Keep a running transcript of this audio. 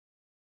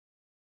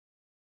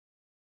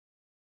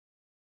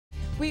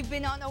We've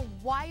been on a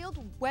wild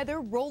weather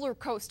roller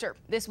coaster.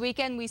 This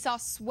weekend we saw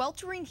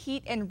sweltering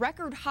heat and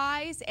record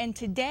highs, and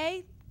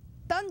today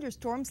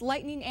thunderstorms,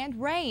 lightning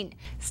and rain.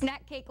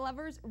 Snack cake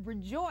lovers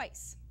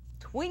rejoice.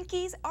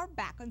 Twinkies are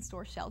back on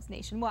store shelves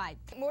nationwide.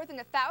 More than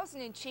 1,000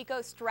 in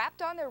Chico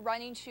strapped on their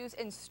running shoes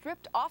and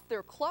stripped off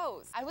their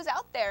clothes. I was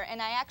out there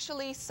and I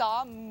actually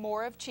saw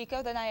more of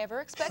Chico than I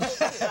ever expected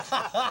to.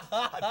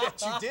 I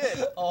bet you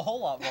did. A whole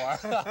lot more.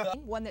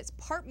 One that's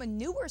part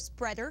manure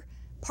spreader,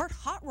 part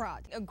hot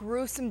rod. A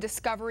gruesome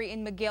discovery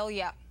in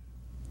Magalia.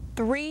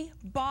 3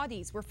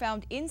 bodies were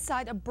found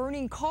inside a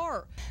burning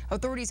car.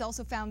 Authorities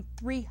also found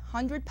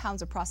 300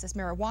 pounds of processed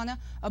marijuana,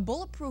 a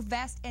bulletproof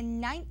vest, and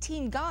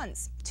 19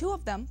 guns, 2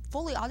 of them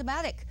fully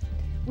automatic.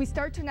 We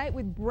start tonight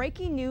with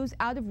breaking news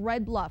out of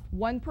Red Bluff.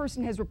 One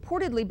person has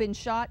reportedly been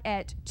shot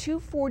at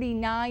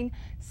 249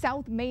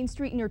 South Main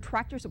Street near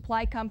Tractor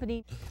Supply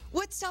Company.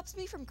 What stops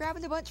me from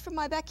grabbing a bunch from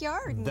my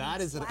backyard?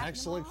 That is an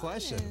excellent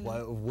question.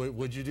 Why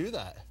would you do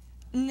that?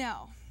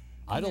 No.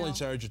 I'd only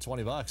charge you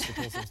 $20 to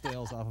pull some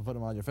scales off and put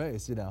them on your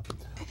face, you know.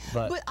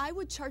 But I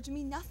would charge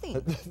me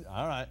nothing.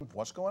 All right.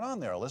 What's going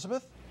on there,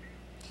 Elizabeth?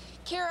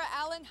 Kara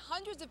Allen,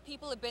 hundreds of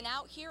people have been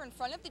out here in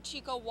front of the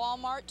Chico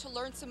Walmart to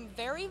learn some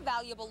very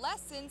valuable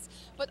lessons,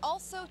 but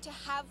also to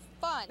have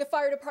fun. The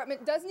fire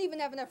department doesn't even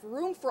have enough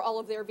room for all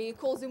of their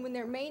vehicles, and when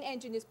their main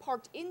engine is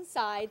parked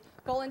inside,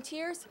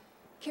 volunteers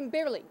can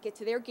barely get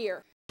to their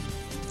gear.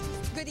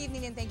 Good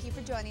evening and thank you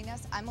for joining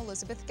us. I'm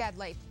Elizabeth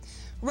Gadley.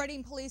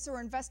 Reading police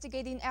are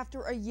investigating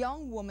after a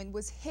young woman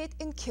was hit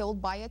and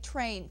killed by a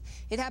train.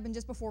 It happened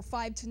just before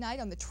 5 tonight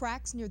on the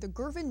tracks near the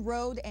Girvin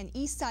Road and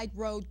East Side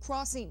Road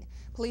crossing.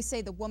 Police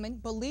say the woman,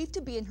 believed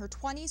to be in her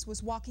 20s,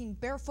 was walking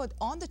barefoot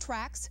on the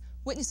tracks.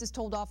 Witnesses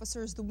told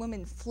officers the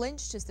woman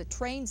flinched as the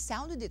train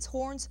sounded its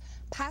horns.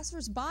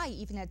 Passers-by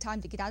even had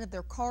time to get out of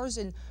their cars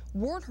and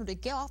warn her to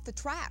get off the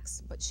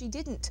tracks, but she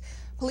didn't.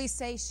 Police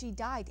say she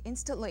died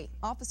instantly.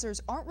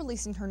 Officers aren't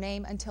releasing her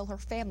name until her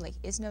family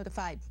is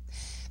notified.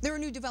 There are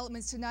new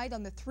developments tonight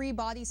on the 3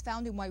 bodies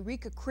found in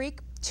Wairika Creek.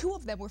 2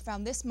 of them were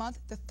found this month,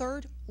 the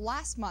 3rd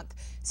last month.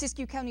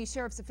 Siskiyou County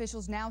Sheriff's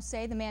officials now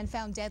say the man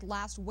found dead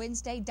last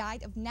Wednesday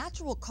died of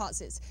natural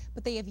causes,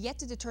 but they have yet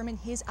to determine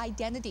his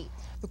identity.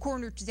 The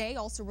coroner today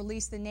also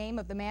released the name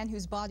of the man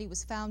whose body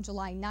was found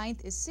July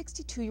 9th is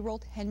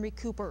 62-year-old Henry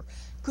Cooper.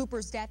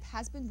 Cooper's death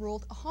has been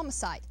ruled a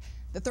homicide.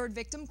 The 3rd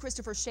victim,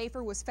 Christopher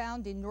Schaefer, was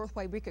found in North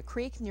Wairika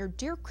Creek near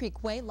Deer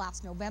Creek Way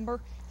last November.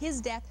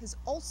 His death has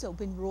also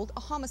been ruled a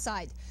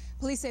homicide.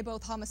 Police say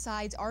both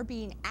homicides are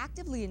being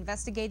actively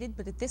investigated,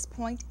 but at this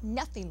point,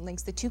 nothing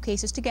links the 2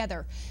 cases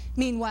together.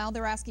 Meanwhile,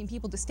 they're asking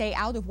people to stay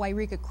out of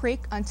Wairika Creek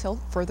until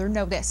further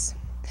notice.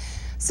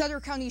 Sutter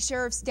County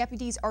Sheriff's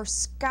deputies are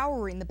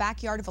scouring the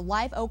backyard of a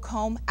live oak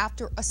home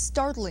after a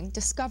startling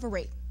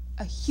discovery.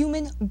 A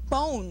human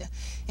bone.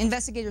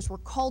 Investigators were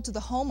called to the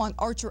home on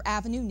Archer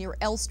Avenue near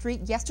L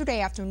Street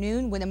yesterday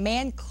afternoon when a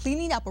man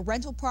cleaning up a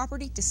rental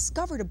property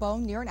discovered a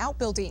bone near an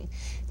outbuilding.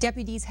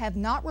 Deputies have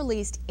not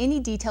released any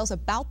details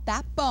about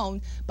that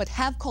bone, but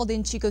have called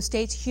in Chico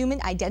State's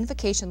Human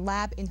Identification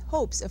Lab in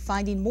hopes of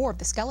finding more of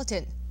the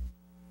skeleton.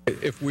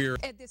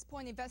 At this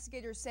point,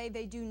 investigators say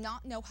they do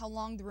not know how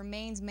long the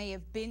remains may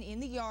have been in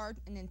the yard,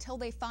 and until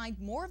they find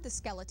more of the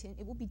skeleton,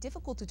 it will be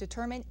difficult to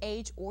determine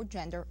age or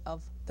gender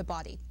of the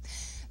body.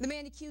 The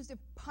man accused of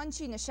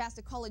punching a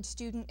Shasta College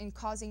student and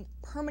causing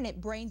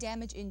permanent brain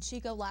damage in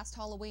Chico last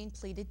Halloween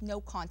pleaded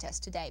no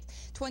contest today.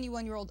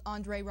 21-year-old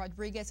Andre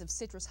Rodriguez of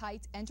Citrus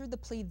Heights entered the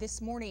plea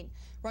this morning.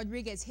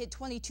 Rodriguez hit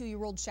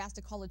 22-year-old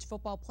Shasta College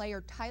football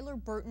player Tyler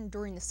Burton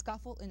during the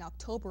scuffle in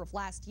October of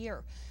last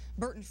year.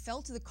 Burton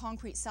fell to the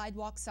concrete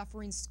sidewalk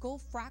suffering skull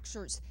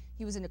fractures.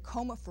 He was in a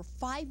coma for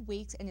 5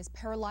 weeks and is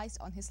paralyzed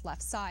on his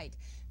left side.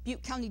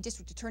 Butte County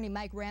District Attorney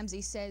Mike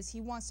Ramsey says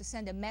he wants to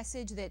send a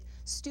message that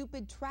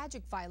stupid,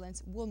 tragic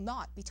violence will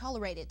not be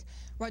tolerated.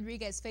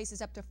 Rodriguez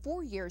faces up to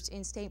 4 years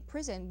in state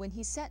prison when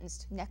he's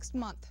sentenced next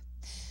month.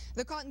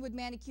 The Cottonwood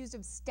man accused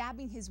of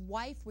stabbing his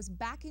wife was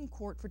back in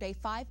court for day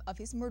 5 of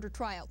his murder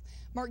trial.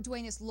 Mark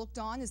Duenas looked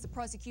on as the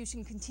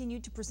prosecution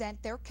continued to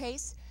present their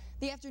case.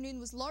 The afternoon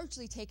was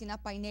largely taken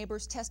up by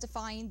neighbors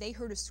testifying they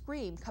heard a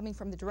scream coming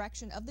from the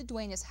direction of the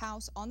Duenas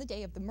house on the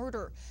day of the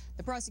murder.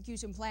 The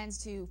prosecution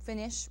plans to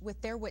finish with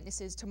their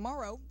witnesses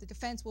tomorrow. The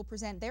defense will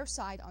present their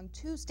side on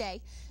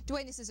Tuesday.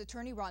 Duenas'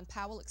 attorney Ron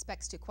Powell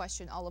expects to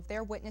question all of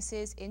their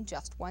witnesses in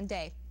just 1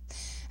 day.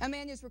 A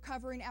man is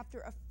recovering after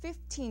a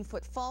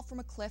 15-foot fall from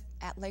a cliff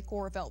at Lake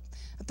Oroville.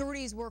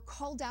 Authorities were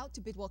called out to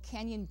Bidwell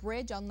Canyon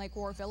Bridge on Lake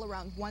Oroville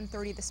around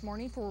 1:30 this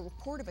morning for a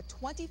report of a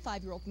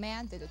 25-year-old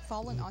man that had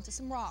fallen onto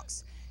some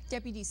rocks.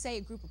 Deputies say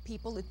a group of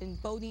people had been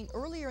boating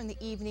earlier in the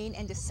evening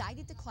and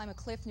decided to climb a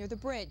cliff near the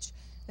bridge.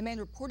 The man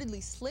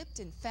reportedly slipped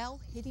and fell,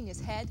 hitting his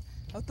head.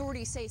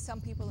 Authorities say some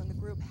people in the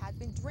group had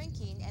been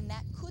drinking, and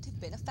that could have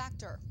been a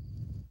factor.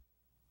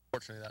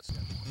 Fortunately, that's it.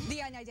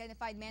 The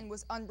unidentified man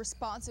was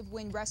unresponsive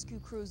when rescue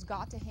crews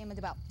got to him at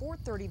about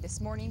 4:30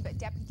 this morning, but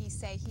deputies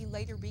say he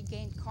later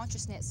regained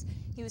consciousness.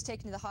 He was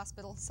taken to the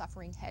hospital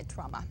suffering head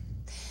trauma.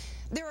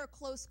 There are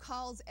close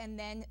calls and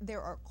then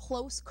there are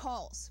close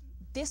calls.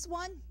 This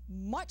one,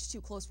 much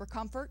too close for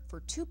comfort for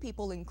two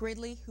people in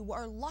Gridley who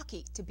are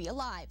lucky to be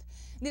alive.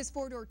 This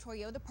four-door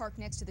Toyota parked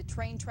next to the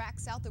train track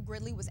south of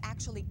Gridley was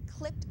actually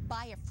clipped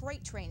by a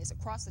freight train as it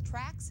crossed the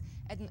tracks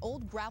at an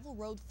old gravel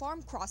road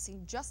farm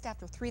crossing just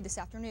after 3 this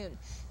afternoon.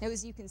 Now,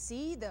 as you can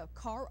see, the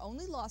car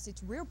only lost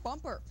its rear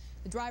bumper.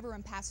 The driver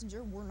and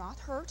passenger were not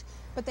hurt,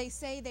 but they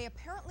say they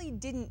apparently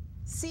didn't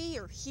see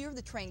or hear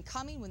the train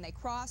coming when they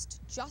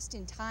crossed just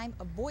in time,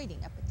 avoiding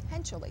a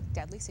potentially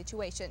deadly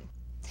situation.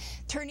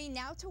 Turning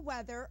now to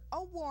weather,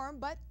 a warm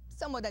but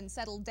somewhat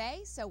unsettled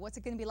day. So what's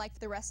it going to be like for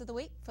the rest of the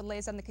week? For the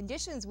latest on the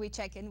conditions, we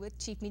check in with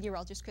Chief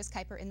Meteorologist Chris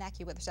Kuiper in the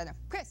AccuWeather Center.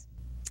 Chris.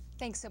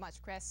 Thanks so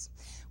much, Chris.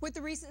 With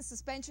the recent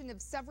suspension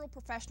of several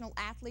professional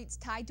athletes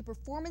tied to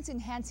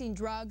performance-enhancing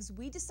drugs,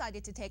 we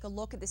decided to take a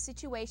look at the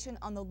situation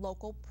on the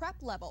local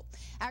prep level.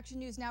 Action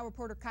News Now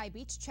reporter Kai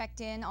Beach checked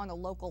in on a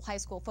local high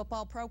school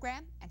football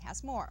program and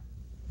has more.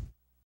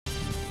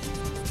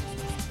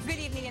 Good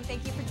evening and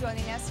thank you for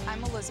joining us.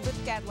 I'm Elizabeth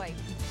Gadley.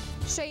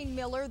 Shane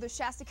Miller, the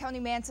Shasta County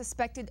man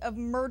suspected of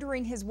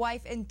murdering his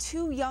wife and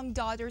two young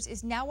daughters,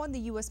 is now on the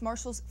U.S.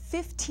 Marshal's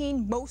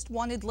 15 most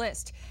wanted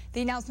list.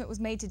 The announcement was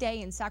made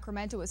today in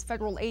Sacramento as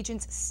federal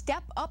agents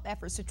step up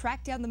efforts to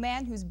track down the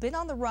man who's been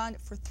on the run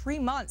for 3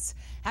 months.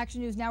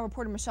 Action News Now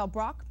reporter Michelle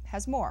Brock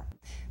has more.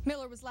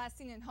 Miller was last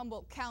seen in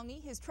Humboldt County.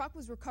 His truck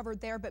was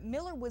recovered there, but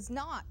Miller was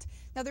not.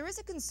 Now, there is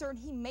a concern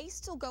he may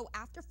still go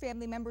after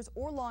family members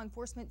or law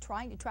enforcement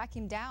trying to track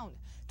him down.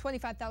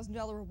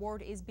 $25,000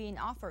 reward is being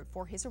offered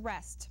for his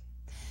arrest.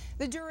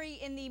 The jury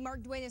in the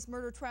Mark Duenas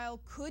murder trial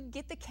could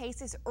get the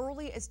case as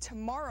early as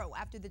tomorrow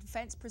after the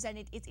defense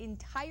presented its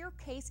entire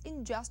case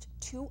in just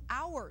 2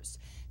 hours.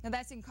 Now,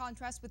 that's in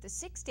contrast with the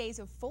 6 days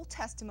of full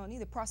testimony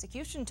the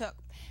prosecution took.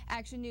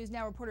 Action News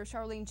Now reporter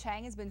Charlene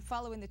Chang has been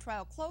following the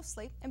trial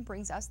closely and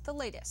brings us the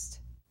latest.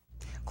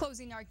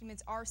 Closing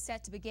arguments are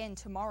set to begin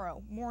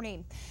tomorrow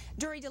morning.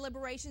 Jury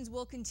deliberations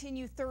will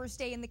continue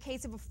Thursday in the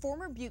case of a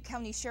former Butte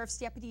County Sheriff's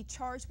deputy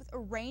charged with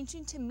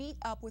arranging to meet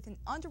up with an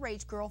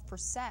underage girl for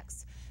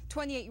sex.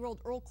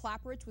 28-year-old Earl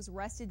Clapperidge was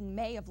arrested in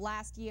May of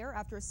last year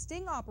after a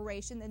sting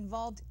operation that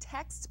involved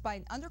texts by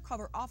an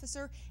undercover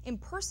officer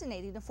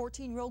impersonating a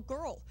 14-year-old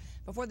girl.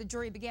 Before the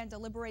jury began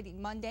deliberating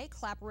Monday,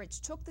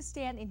 Clapperidge took the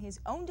stand in his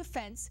own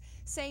defense,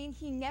 saying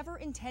he never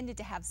intended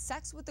to have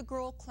sex with the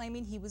girl,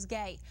 claiming he was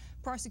gay.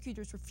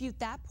 Prosecutors refute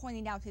that,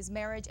 pointing out his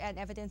marriage and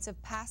evidence of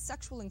past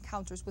sexual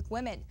encounters with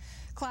women.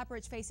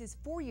 Clapperidge faces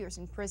 4 years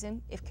in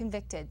prison if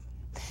convicted.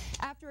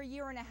 After a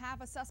year and a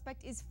half, a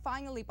suspect is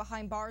finally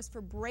behind bars for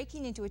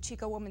breaking into a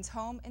Chico woman's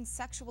home and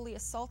sexually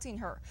assaulting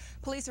her.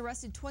 Police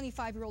arrested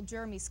 25-year-old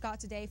Jeremy Scott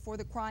today for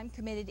the crime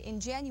committed in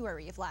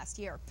January of last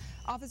year.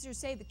 Officers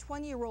say the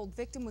 20-year-old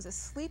victim was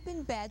asleep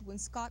in bed when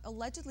Scott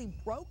allegedly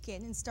broke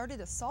in and started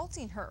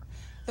assaulting her.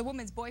 The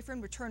woman's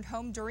boyfriend returned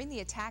home during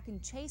the attack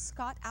and chased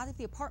Scott out of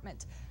the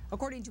apartment.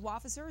 According to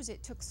officers,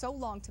 it took so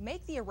long to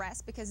make the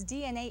arrest because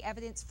DNA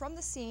evidence from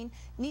the scene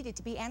needed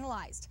to be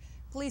analyzed.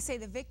 Police say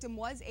the victim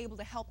was able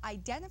to help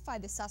identify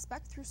the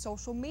suspect through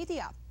social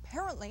media.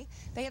 Apparently,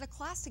 they had a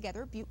class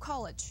together at Butte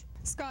College.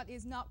 Scott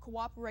is not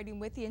cooperating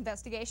with the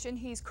investigation.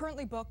 He's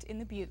currently booked in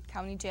the Butte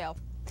County Jail.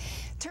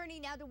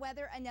 Turning now to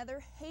weather,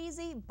 another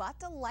hazy but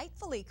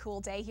delightfully cool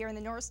day here in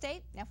the North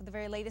State. Now for the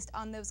very latest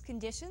on those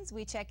conditions,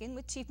 we check in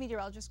with Chief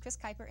Meteorologist Chris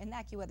Kuiper in the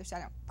AccuWeather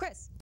Center.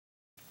 Chris.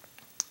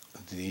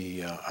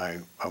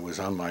 I was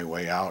on my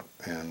way out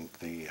and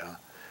the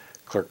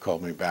clerk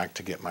called me back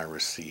to get my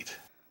receipt.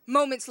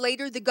 Moments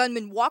later, the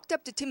gunman walked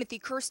up to Timothy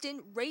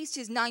Kirsten, raised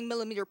his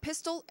 9mm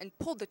pistol, and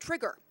pulled the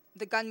trigger.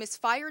 The gun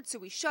misfired, so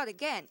he shot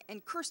again,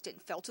 and Kirsten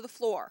fell to the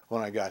floor.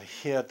 When I got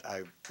hit,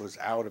 I was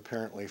out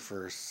apparently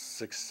for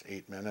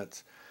 6-8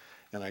 minutes,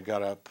 and I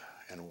got up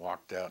and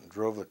walked out and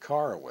drove the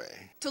car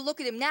away. To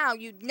look at him now,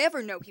 you'd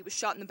never know he was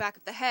shot in the back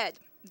of the head.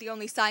 The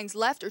only signs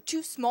left are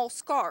 2 small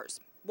scars,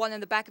 one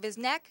on the back of his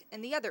neck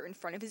and the other in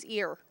front of his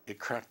ear. It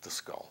cracked the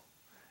skull.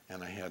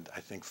 And I had, I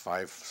think,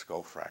 5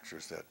 skull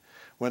fractures that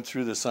went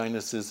through the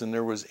sinuses, and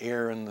there was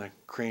air in the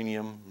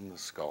cranium and the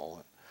skull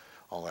and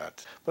all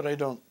that. But I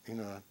don't,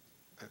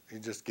 you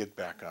just get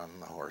back on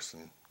the horse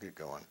and get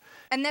going.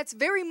 And that's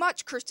very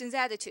much Kirsten's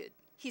attitude.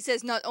 He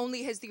says not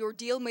only has the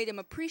ordeal made him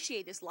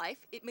appreciate his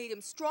life, it made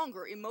him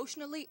stronger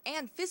emotionally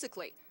and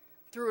physically.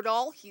 Through it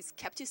all, he's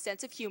kept his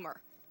sense of humor.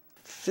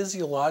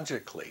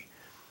 Physiologically,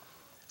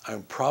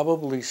 I'm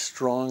probably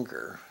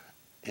stronger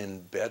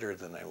and better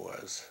than I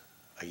was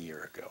a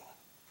year ago.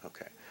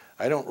 Okay.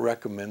 I don't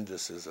recommend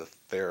this as a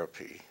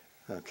therapy,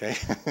 okay?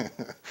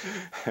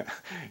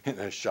 In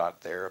a shot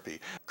therapy.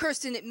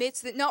 Kirsten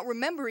admits that not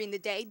remembering the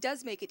day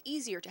does make it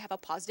easier to have a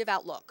positive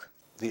outlook.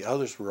 The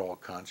others were all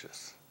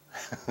conscious.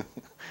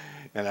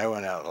 And I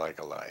went out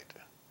like a light.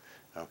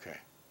 Okay.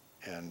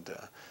 And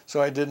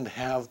so I didn't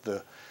have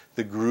the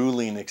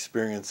grueling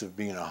experience of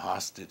being a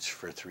hostage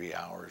for 3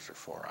 hours or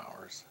 4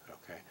 hours.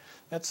 Okay.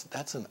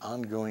 That's an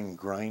ongoing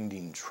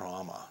grinding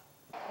trauma.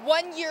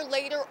 1 year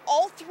later,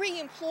 all 3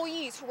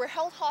 employees who were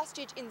held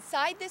hostage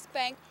inside this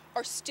bank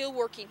are still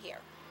working here.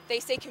 They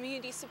say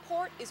community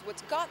support is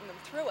what's gotten them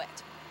through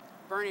it.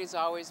 Bernie's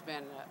always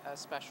been a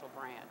special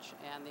branch,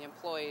 and the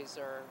employees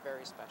are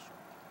very special.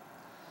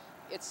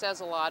 It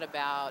says a lot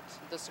about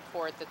the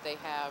support that they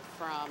have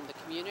from the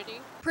community.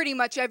 Pretty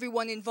much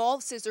everyone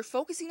involved says they're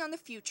focusing on the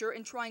future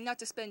and trying not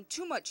to spend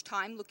too much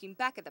time looking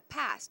back at the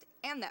past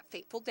and that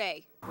fateful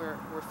day. We're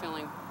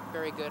feeling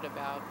very good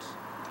about,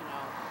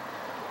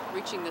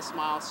 reaching this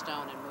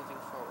milestone and moving